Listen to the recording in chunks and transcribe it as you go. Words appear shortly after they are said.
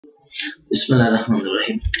بسم الله الرحمن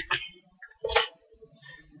الرحیم.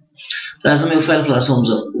 راځم یو فایل خلاصوم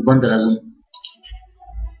زه وبند راځم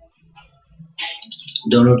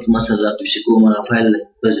ډاونلوډ کوم مثلا چې کوم فایل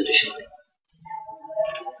پریزنټیشن دی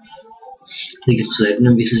دغه خو سلاید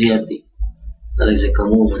نن به زیات دي دا لږ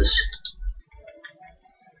کومو مس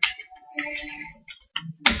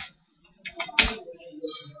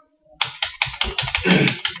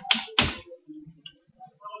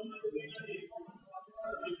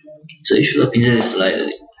صحیح شو دا 15 سلاید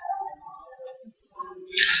دی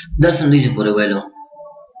درس هم دې پورې وایلو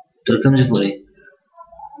تر کوم ځای پورې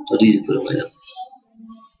تر دې پورې وایلو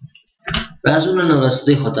راځونه نو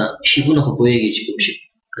راستي خطا شیونه خو پوهیږي چې کوم شي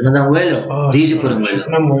کنه دا وایلو دې پورې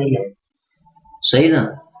وایلو صحیح ده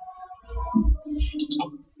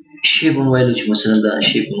شی په وایلو چې مثلا دا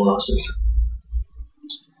شی په واقع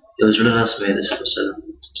یو ځل رسمه ده مثلا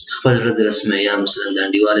خپل ورته رسمه یا مثلا د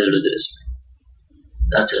انډیواله ورته رسمه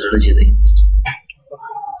دا څه چې دی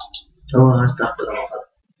او هسته خپل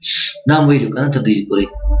دا وایلو کنه ته دې پورې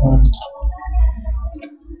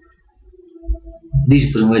دې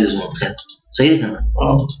پورې وایلو زموږ خیر صحیح ده کنه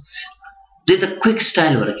دې ته کویک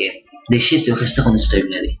سټایل ورکه د شی ته خسته خو سټایل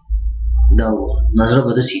نه دی دا نظر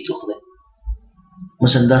به د سیتو خو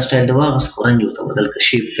مثلا دا سټایل دا واغس رنګ یو ته بدل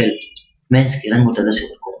کړي فل مینس کې رنګ ته داسې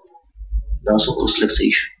ورکو دا اوس لږ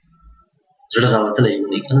صحیح شو زړه راوته لای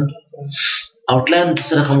نه کنه آوټلاین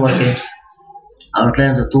سره کوم ورکه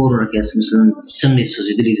آوټلاین ته تور ورکه مثلا څنګه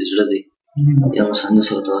سوزیدلی دي زړه دی یا مثلا نو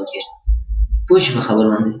څه ورته ورکه پوښ په خبر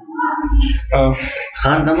باندې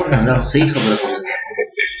خان دا مو کنه صحیح خبره کوم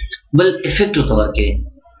بل افیکټ ورته ورکه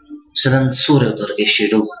مثلا سورې ورته ورکه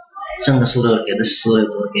شیډو څنګه سورې ورکه د سورې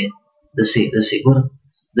ورته ورکه د سي ګور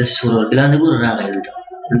د سورې ورکه لاندې ګور راغلی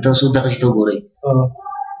دلته اوس دغه څه ته ګورئ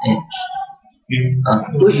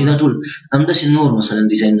پوښ نه ټول هم د نور مثلا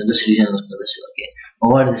ډیزاین د ډیزاین ورکه د څه ورکه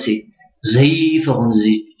مواد د سي ضعیف او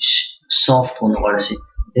سافت ونه ورسي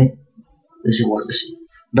د څه ورسي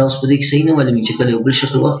دا اوس په دې کې صحیح نه ولې چې کله یو بل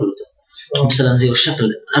شکل واخلو ته مثلا یو شکل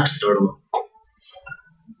عکس راوړم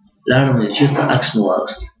لاړم چې ته عکس مو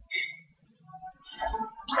واغست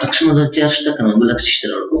عکس مو د تیار شته کنه بل عکس شته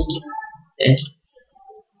راوړم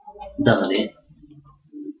دا غلې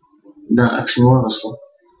دا عکس مو واغستو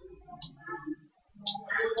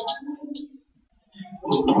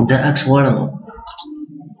دا عکس وړم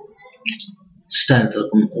ستایل ته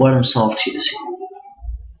کوم وړم سافت شي دسي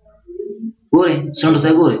ګوري څنګه ته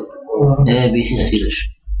ګوري به شي خیرش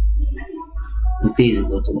تیز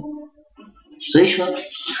کوته صحیح شو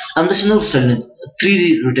هم د نور سټایل 3D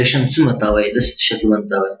روټیشن څه متاوي د شکل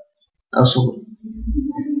متاوي اوسو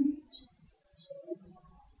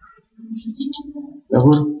دا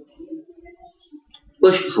ګور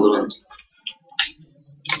پښه خبره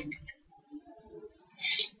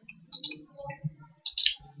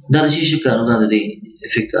دا شي کارو دا دی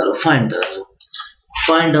افیکټ کارو فایند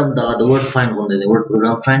فایند هم دا د ورډ فایند باندې دی ورډ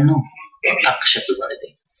پروګرام فایند نو اک شکل باندې دی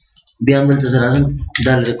بیا موږ ته راځم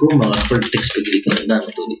دا لیکو ما خپل ټیکسټ کې لیکم دا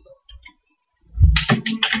مته لیکم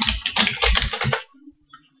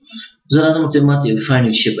زه راځم ته ماته یو فایند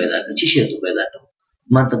شي پیدا کړم چې شي ته پیدا کړم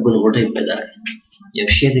ما ته ګل غټي پیدا کړم یو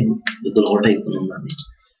شی دی د ګل غټي په نوم باندې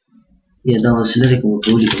یا دا وسیله کوم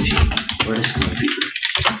ټولې کوم شي ورس کوم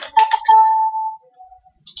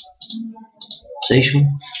صحیح شو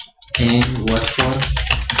and what for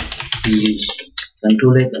we use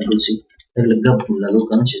control A control C لګب لګو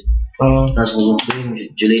کنه چې تاسو وګورئ چې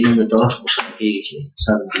جلې نن د توخ مشکل کېږي چې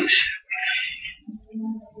ساده دیش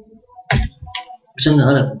څنګه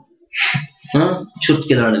هغه چورت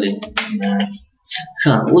کې راړلې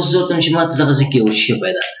ها اوس ځوتم چې ماته دغه ځکه یو شی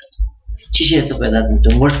پیدا چې شی ته پیدا کوم ته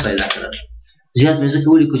ورډ پیدا کړل زیات مې ځکه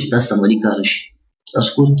ولي کو چې تاسو عملي کار شي تاسو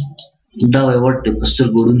کو دا وای ورډ په ستر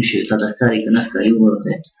ګورون شي تا د کاری کنه کاری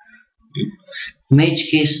ورته میچ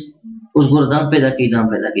کیس اوس ګور دام پیدا کی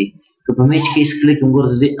که په میچ کیس کلیک وګور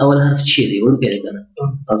د اول حرف چی دی ورکه کنه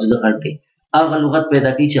او د خط کې هغه لغت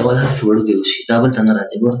پیدا کی چې اول حرف ورکه وشي دا بل تنه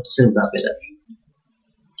راځي ګور صرف دا پیدا کی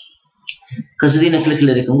کزدي نه کلیک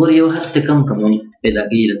لري کوم ګور یو حرف ته کم پیدا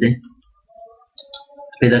کیږي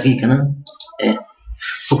کنه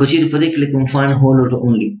خو کچیر په دې کلیک کوم فاین هول او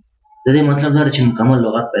اونلی د دې مطلب دا چې مکمل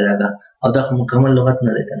لغت پیدا کا او دا مکمل لغت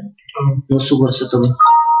نه ده کنه نو څو ورسته ته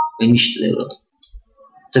نشته دی ورته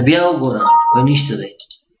ته بیا وګوره وای نشته دی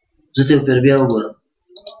زه ته پر بیا وګورم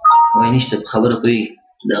وای نشته خبره کوي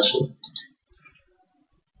دا څو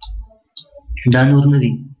دا نور نه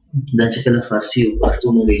دی دا چې کله فارسی او پښتو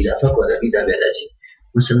موږ اضافه کوو دا بیا راځي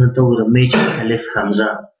مثلا ته وګوره میچ الف حمزه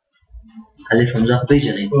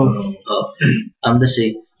پیژنې او هم د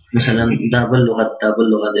مثلا دا بل لغت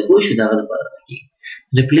دی پوه شو دا غل لپاره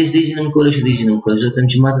ریپلیس دې ځینم کولای شو دې ځینم کولای شو ته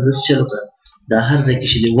چې ماته داسې چلو کړه دا هر ځای کې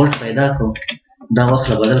چې دې ورډ پیدا کړو دا وخت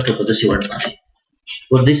له بدل کړه په داسې ورډ باندې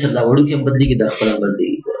ور دې سره دا وړوکی هم بدلېږي دا خپله هم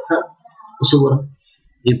بدلېږي ښه اوس وګوره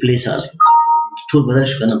ریپلیس آل ټول بدل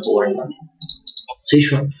شو که نه په ورډ باندې صحیح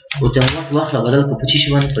شو ورته وخت له بدل کړه په چی شي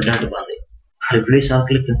باندې په ډاټ باندې ریپلیس آل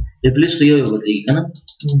کلیک کړه ریپلیس خو یو بدلېږي که نه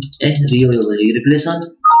یو بدلېږي ریپلیس آل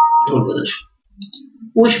ټول بدل شو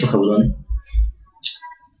پوه شو په خبرو باندې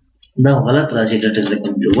دا غلط راځي ډاټ از لکه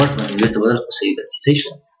ورډ باندې بېرته بدل کړو صحیح راځي صحیح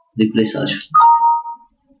شو ریپلیس آل شو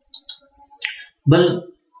بل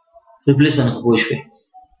ریپلیس باندې خو پوه شوې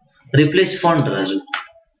ریپلیس فونټ راځو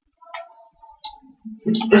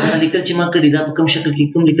دا لیکل چې ما کړي دا په کوم شکل کې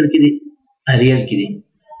کوم لیکل کې دي اریل کې دي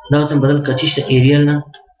دا ورته بدل کړه چې ایریل نه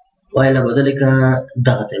وایله بدل یې کړه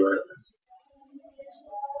دغه ته یې بدل کړه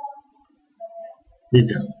دې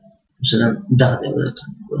ته مثلا دغه ته یې بدل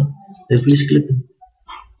کړه ریپلیس کلیک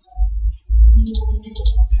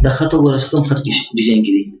دا خط وګوره کوم خط کې ډیزاین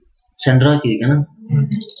کې دي سنډرا کې دي که نه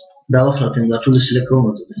دا وخت راته دا ټول سلیکټ کوم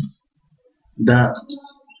دا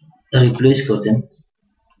ریپلیس کوم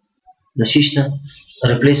دا شیشته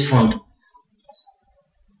ریپلیس فونټ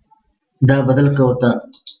دا بدل کړه ورته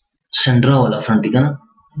سنډرا والا فرنټ دی که نه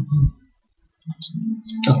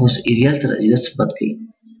دا خو اوس ایریل ته راځي دا څه بد کوي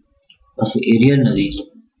دا خو ایریل نه دی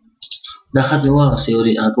دا خط مې واخیستی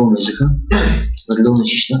هغه کوم یې ځکه بدلوم یې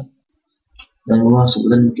شیشته دا مې واخیسته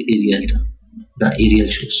بدل مې کړه ایریل ته دا ایریل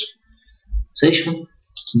شو اوس صحیح شو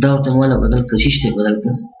دا ورته مې والا بدل کړه شیشته یې بدل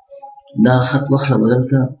کړه دا خط وخت له بدل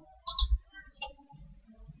کړه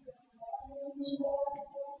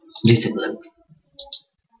دې ته بدل کړه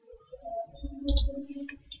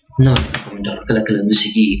نو کله کله همداسې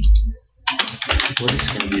کېږي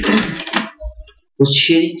اوس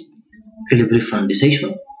شی دی کلیبري فونټ دی صحیح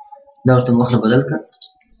شوه دا ورته مې وخت له بدل کړه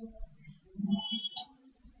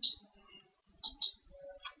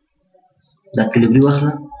دا کلیبري وخت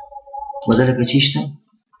نه بدله کړه چې شته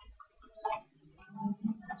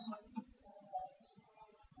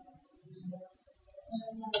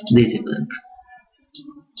دې ته بدل کړه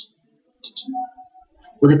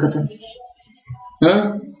ودې کتل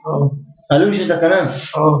معلوم شو که نه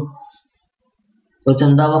ورته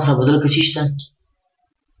دا وخت را بدل کړه چې شته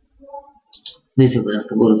دې ته بدل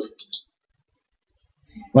کړه ګوره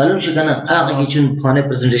معلوم شو که نه هغه کې چون پخوانی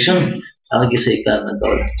پرزنټیشن هغه کې صحیح کار نه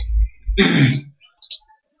کوله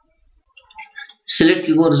سلیکټ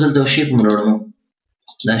کې ګوره دلته یو شیپ مې راوړم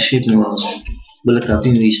دا شیپ مې واغوسته بله کاپي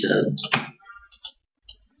مې ویسته راغله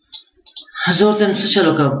زه ورته څه چل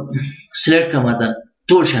وکړم سلیکټ کړه ماته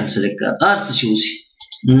ټول شیان سلیکټ کړه هر څه چې اوسي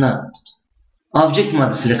نه آبجیکټ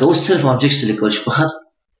ماته سلیکټ کړه اوس صرف آبجیکټ سلیکټ کولی شو په خط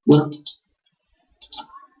ګوره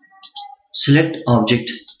سلیکټ آبجیکټ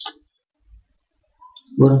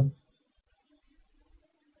ګوره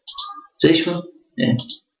صحیح شوه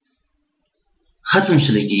خط هم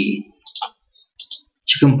سلیکټ کېږي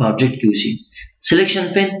چې کوم په آبجیکټ کې اوسي سلیکشن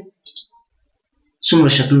پین څومره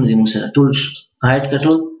شکلونه دي موږ سره ټول هایډ کړه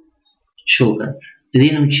ټول شو کړه د دې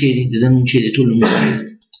نوم چې دی د دې نوم چې دی ټول نومونه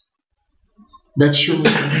دا چې شو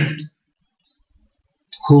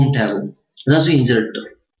هوم ټاب راځو انسرټ ته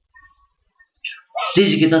دې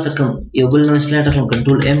کې تا ته کوم یو بل نوی سلایډ اخلم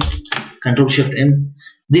کنټرول ایم کنټرول شفټ ایم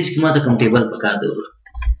دې کې ماته کوم ټیبل پکار دی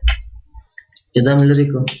دا مې لرې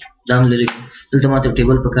کوم دا مې لرې کوم دلته ماته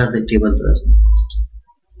ټیبل پکار دی ټیبل ته راځم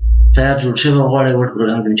تیار جوړ شوی غواړئ ورډ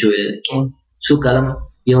پروګرام کې مې چې ویلی دی څو کالم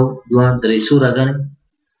یو دوه درې څو راګانې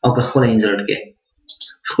او که خپله انسرټ کې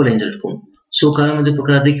خپله انسرټ کوم څو کالمه دې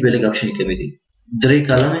پکار دی کې بیا لږ آپشنې کمې دي درې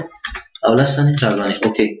کالمې او لس دانې راګانې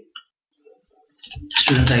اوکې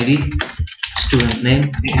student id student name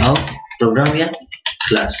او program یا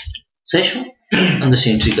class صحیح شو همداسې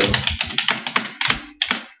انټري کوم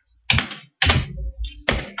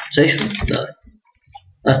صحیح شو دا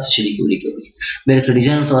هر څه چې لیکي ولیکي بیا لکه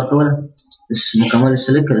ډیزاین ورته ورکوله مکمل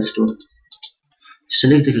سلیکټ کړه سټور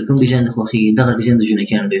سلیکټ کړه کوم ډیزاین د خوښېږي دغه ډیزاین د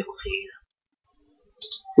جونیکیانو ډېر خوښېږي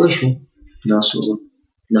پوه شوې دا څه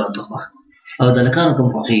دا ورته خوښ او د هلکانو کوم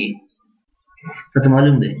خوښېږي ته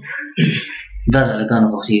معلوم دی دا د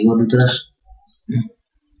هلکانو خوښېږي ګور دلته راشه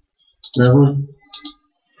دا ګور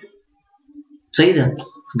صحیح ده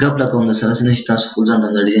ګپ لا کوم درسره چې نه چې تاسو خپل ځان ته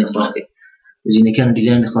همدا ډیزاین خوښ کړئ د جینیکیانو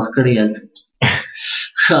ډیزاین دې خوښ کړی هلته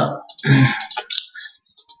ښه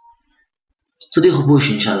ته دې خو پوه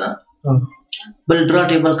شو انشاءالله بل ډرا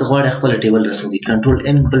ټیبل که غواړې خپله ټیبل رسم کړي کنټرول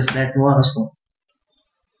ایم بل سلایډ مې واخیستو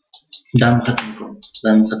دا مې ختم کوم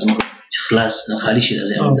چې خلاص خالي شي دا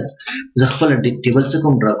ځای مې زه خپله ټیبل څه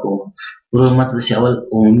کوم ډرا کوم ورور ماته داسې اول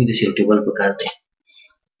عمومي داسې یو ټیبل پکار دی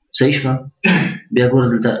صحیح شوه بیا ګوره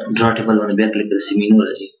دلته ډرا ټیبل باندې بیا کلیک کړه مینو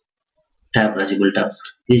راځي ټاب راځي بل ټاب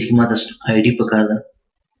دې کې ماته آی ډي پکار ده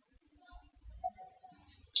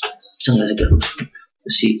څنګه ذکر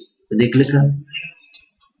سی په دې کلیک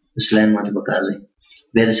اس لاین ماته پکار دی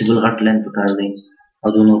بیا د سیبل غټ لاین پکار دی او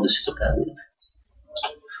دونو د سی پکار دی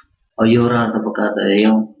او یو را ته پکار دی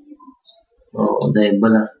یو او د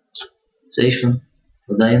بل صحیح شو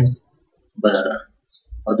او دایم بل را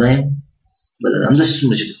او دایم بل را هم د څه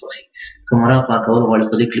مجد خوښي کمره پاکول غواړي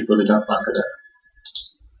په دې کلیک ولې دا پاکه ده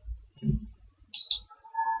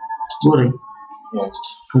ګورئ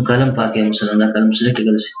کوم کلم پاکه مثلا دا کلم سلیکټ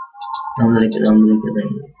کړل شي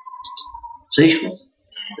صحیح شو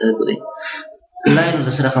په دې لاین د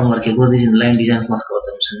سره کوم ورکه ګور دي لاین ډیزاین خو وخت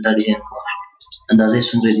مثلا دا ډیزاین خو اندازې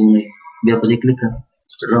څومره دي بیا په دې کلیک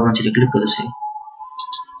روان چې کلیک کړل شي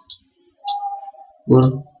ګور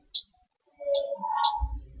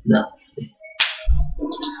دا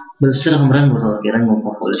بل سره هم رنگ ورته رنگ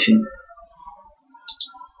مو خو شي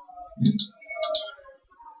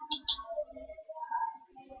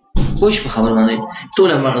پوښ په خبر باندې ټول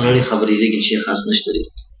ما غوړي خبرې دي چې خاص نشته دي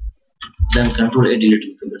دا کنټرول ا ډیلیټ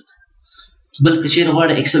وکړم بلکې چې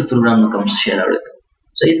غواړم ایکسل پروګرام نو کوم څه راوړم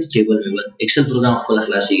صحیح ټیبل مې بل ایکسل پروګرام خپل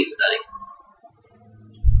خلاصي کې تاریخ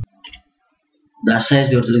دا سایز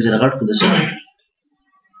به ورته لږ غټ کړو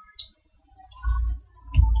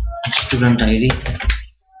student id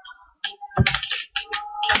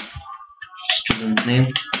student name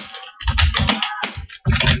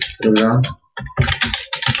program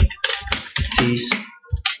fees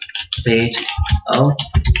paid or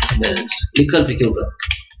balance विकल्प के ऊपर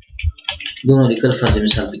दोनों विकल्प फर्ज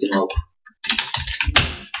मिसाल पे क्यों होगा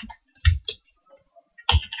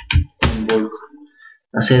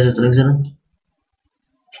बोर्ड ऐसे है तो जरा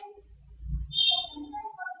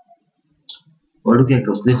वर्ड के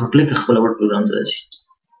कब देखो क्लिक خپل ورډ پروګرام ته راځي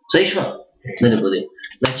صحیح شو نه په دې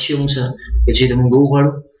لکه موږ سره چې موږ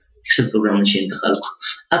وغواړو ایکسل پروګرام نشي انتقال کو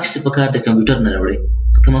عکس په کار د کمپیوټر نه راوړي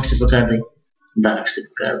کوم عکس په کار دی دا عکس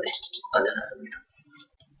په کار دی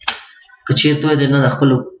که چیرته د نه خپل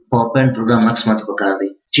PowerPoint پروګرام عکس ماته په کار دی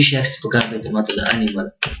چې شي عکس په کار دی ماته د انیمل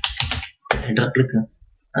انټر کلیک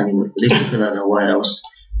انیمل په دې کې دا وایي اوس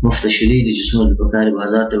مفتشری دي چې څومره په کار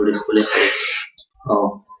بازار ته وړي خپل او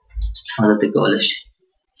استفاده ته کولای شي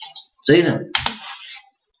صحیح ده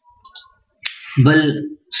بل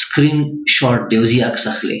سکرین شاټ دی وزي عکس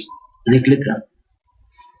اخلي دې کلیک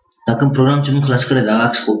دا کوم پروګرام چې موږ خلاص کړی دا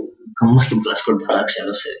عکس کو کوم مخکې خلاص کړو دا عکس یې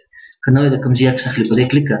راسره کنه د کوم ځای عکس اخلي په دې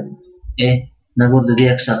کلیک دا ګور د دې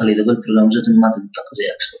عکس اخلي د بل پروګرام زه ته ماته د تقزي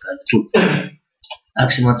عکس وکړم ټول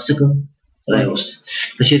عکس ماته څه کوم راوست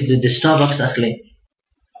چې د ډیسکټاپ عکس اخلي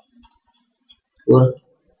اور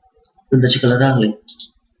د چې کله راغلی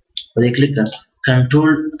په دې کلیک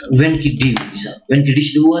کنټرول وین کی डी وین کی डी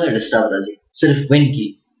چې وره ډیسکټاپ راځي صرف وین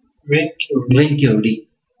کی او डी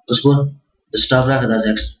اوس کو ډیسکټاپ راغی دا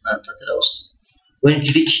عکس ته راوست وین کی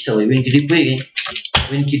डी چې ته وین کی डी پوي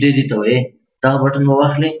وین کی डी ته وای دا بٹن مو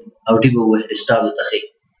واخلې او ډي به وای ډیسکټاپ ته خي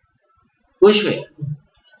وښوي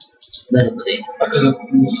دا په دې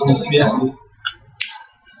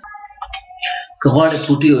کغواړې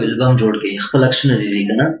فوټي او البم جوړ کړي خپل اکشن دي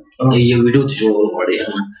کنه یو ویډیو ته جوړول غواړي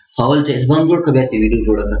فاول ته البم جوړ کړه ته ویډیو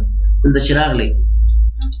جوړ کړه دلته چراغ لې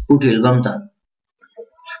فوټي البم ته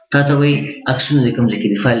تا ته وای اکشن دې کوم ځکه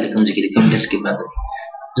دي فایل دې کوم ځکه دي کوم ډیسک کې پاتې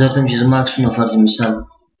زه ته چې زما اکشن فرض مثال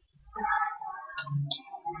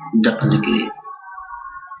دقه ځکه دي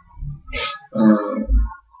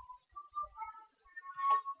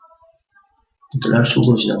دلار شو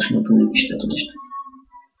کوم چې اکشن کوم دې بشته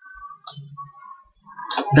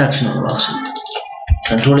دا اکشن واخلئ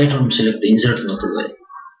کنټرول ایټم سلیکټ انسرټ نو ته وای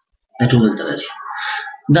دا ټول دلته راځي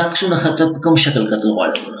دا اکشن خطر په کوم شکل کتل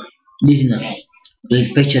غواړم دي نه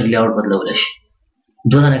پکچر لیاوټ بدلول شي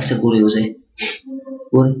دوه نه اکسه ګوري وځي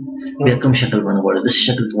ګوري بیا کوم شکل باندې غواړم د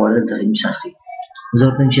شکل ته غواړم ته مثال کې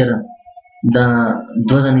ضرورت نشته دا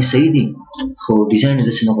دوه نه صحیح دي خو ډیزاین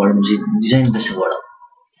د څه نه غواړم ډیزاین د څه غواړم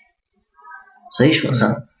صحیح شو ښه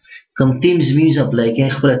کوم تیمز میز اپلای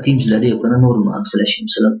کې خپل تیمز لري او کنه نور مارکس لشي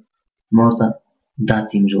مثلا مورته دا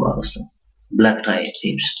تیمز واغستم بلیک ټای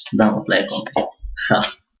تیمز دا اپلای کوم ښه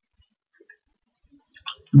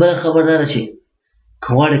بل خبردار شي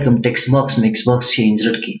کواړه کوم ټیکس باکس میکس باکس شي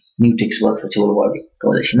انسرټ کی نیو ټیکس باکس اچول غواړي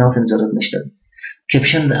کولای شي نو هم ضرورت نشته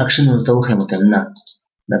کیپشن د اکشن ورته وخه متنه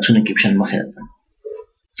د اکشن کیپشن مخه ده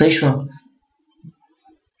صحیح شو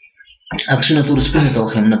اکشن تور سپین ته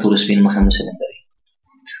وخه نه تور سپین مخه مثلا کوي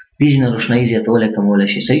دیجنه روشنايي زیاتول کومول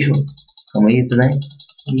شي صحیح شو کومه یې ته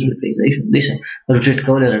صحیح شو دیسه روټیټ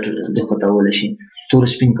کول د خطاول شي تور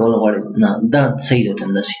سپین کول غواړي نه دا صحیح ده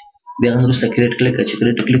تندسي بیا نو رسته کریټ کلیک چې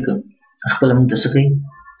کریټ کلیک خپل موږ څه کوي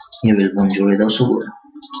یو ویلبم جوړې دا وسو ګوره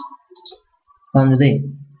باندې دی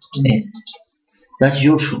دا چې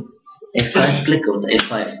جوړ شو F5 کلیک ورته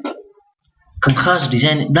F5 کوم خاص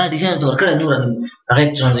ډیزاین دا ډیزاین ته ورکړی نور هغه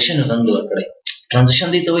ترانزیشن ورته نه ورکړی ترانزیشن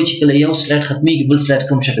دې ته وایي چې کله یو سلایډ ختمیږي بل سلایډ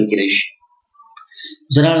کوم شکل کې راشي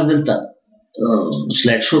زه لاړم دلته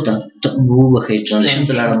سلایډ شو ته وبښئ ترانزیشن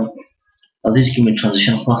ته لاړم او دې کې مې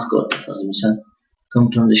ترانزیشن خوښ کړ فرض مثال کوم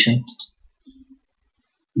ترانزیشن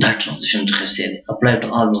دا ترانزیشن ته ښایسته دی اپلای ټو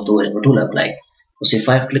آل نو ته وایي په ټول اپلای اوس F5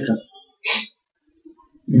 کلیک کړه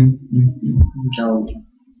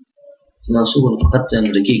دا څو فقط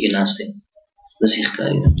امریکې کې ناست دی داسې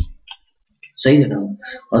ښکاري ده صحیح ده که نه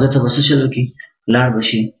او دلته به څه چل وکړي لاړ به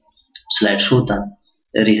شي سلایډ شو ته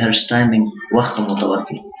ریهرس ټایمینګ وخت هم ورته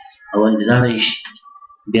ورکړي اول دې دا راشي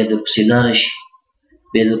بیا درپسې دا راشي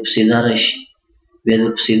بیا درپسې دا راشي بیا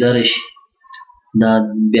درپسې دا راشي دا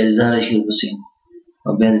بیا دې دا راشي ورپسې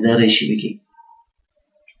او بیا دې دا راشي پکې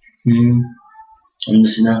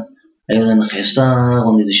همداسې دا یو دانه ښایسته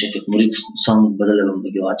غوندې د شفیق مرید ساوند بدله به هم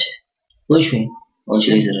پکې واچوې پوه شوې او چې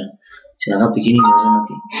سره چې هغه پکې نه وي نه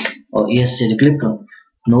کوي او ایس چې کلیک کړم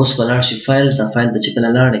نو اوس به لاړ شي فایل ته فایل ته چې کله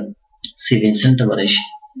لاړې سیو انسنټ ته به راشي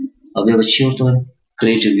او بیا به چې ورته وایي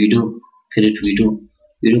کریټ ویډیو کریټ ویډیو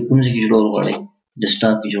ویډیو کوم ځای کې جوړول غواړئ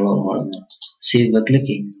ډیسکټاپ کې جوړول غواړم سیو به کلیک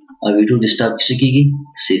کړئ او ویډیو ډیسکټاپ کې څه کېږي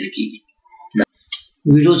سیو کېږي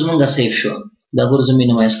ویډیو زمونږ سیو شو دا ګوره زه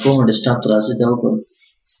مینیمایز کوم ډیسکټاپ ته راځئ دا وکړم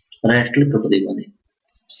رایټ کلیک په دې باندې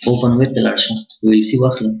اوپن ویت ته لاړ شم ویل سي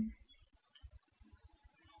واخلم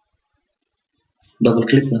ډبل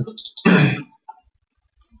کلیک کړه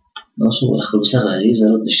نو څو خپل سره راځي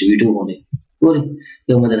ضرورت نشته ویډیو باندې ګورئ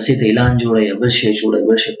یو مدرسې ته اعلان جوړوي یا بل شی جوړوي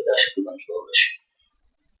بل شی په دا شکل باندې جوړولی شي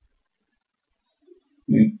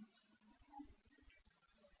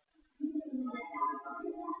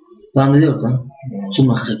پام دې ورته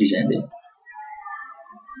څومره ښه ډیزاین دی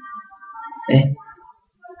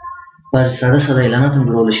بعضې ساده ساده اعلانات هم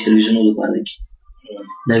جوړولی شي تلویزیونونو لپاره کې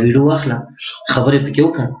دا ویډیو واخله خبرې پکې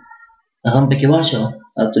وکړه هغه هم پکې واچوه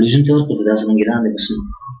او تلویزیون ته ورکړه دا زموږ ایران دی بس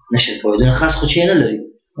نشر کوی دونه خاص خو شی نه لري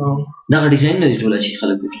دغه ډیزاینونه دي ټول چې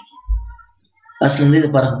خلک وکړي اصلا دې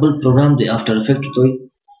لپاره بل پروګرام دی افټر افیکټ ته وایي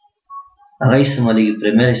هغه استعمالېږي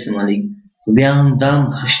پریمیر استعمالېږي خو بیا هم دا هم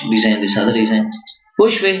ښه ډیزاین دی ساده ډیزاین پوه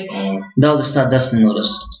شوې دا د ستا درس نن ورځ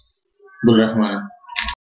ګل رحمانه